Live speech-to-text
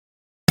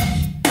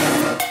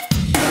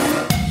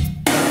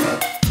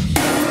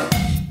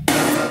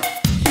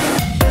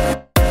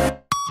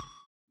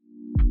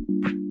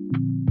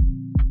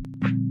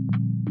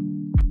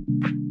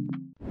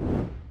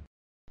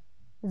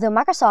The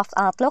Microsoft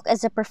Outlook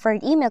is the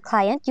preferred email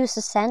client used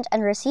to send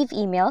and receive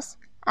emails,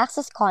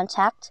 access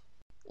contact,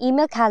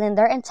 email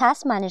calendar, and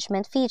task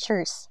management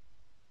features.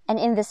 And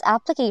in this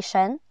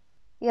application,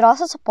 it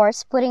also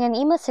supports putting an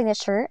email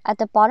signature at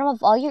the bottom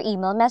of all your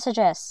email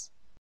messages.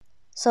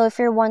 So if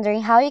you're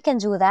wondering how you can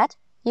do that,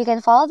 you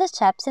can follow the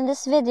steps in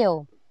this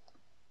video.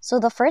 So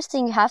the first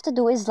thing you have to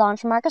do is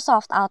launch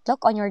Microsoft Outlook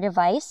on your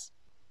device.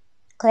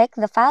 Click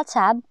the File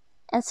tab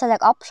and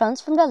select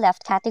Options from the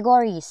left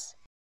categories.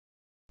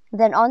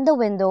 Then on the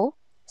window,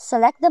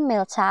 select the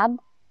Mail tab,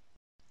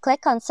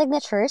 click on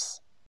Signatures,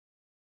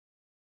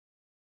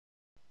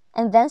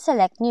 and then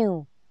select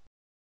New.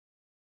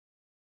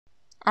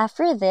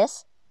 After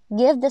this,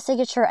 give the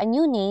signature a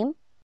new name,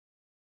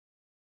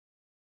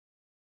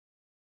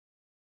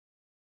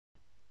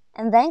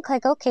 and then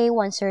click OK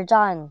once you're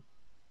done.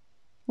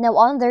 Now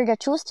under the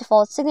Choose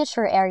Default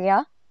Signature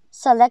area,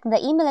 select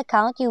the email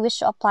account you wish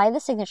to apply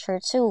the signature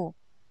to.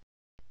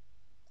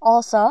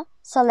 Also,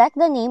 select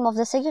the name of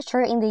the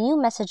signature in the new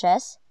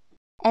messages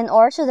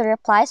and/or to the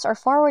replies or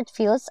forward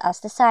fields as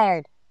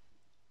desired.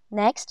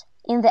 Next,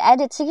 in the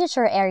Edit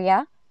Signature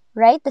area,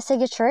 write the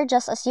signature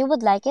just as you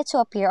would like it to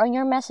appear on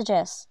your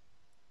messages.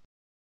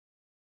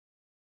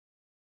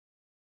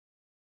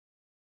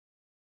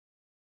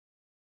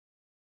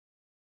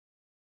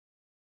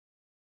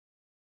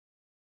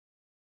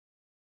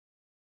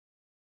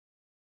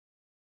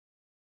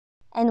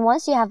 And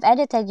once you have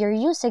edited your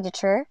new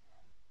signature,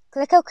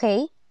 click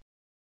OK,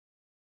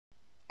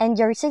 and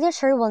your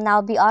signature will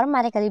now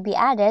automatically be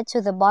added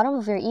to the bottom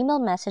of your email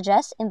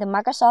messages in the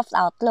Microsoft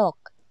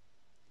Outlook.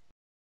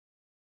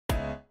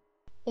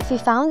 If you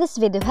found this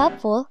video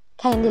helpful,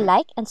 kindly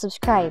like and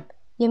subscribe.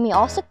 You may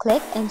also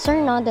click and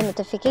turn on the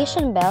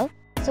notification bell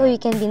so you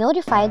can be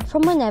notified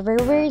from whenever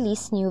we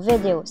release new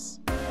videos.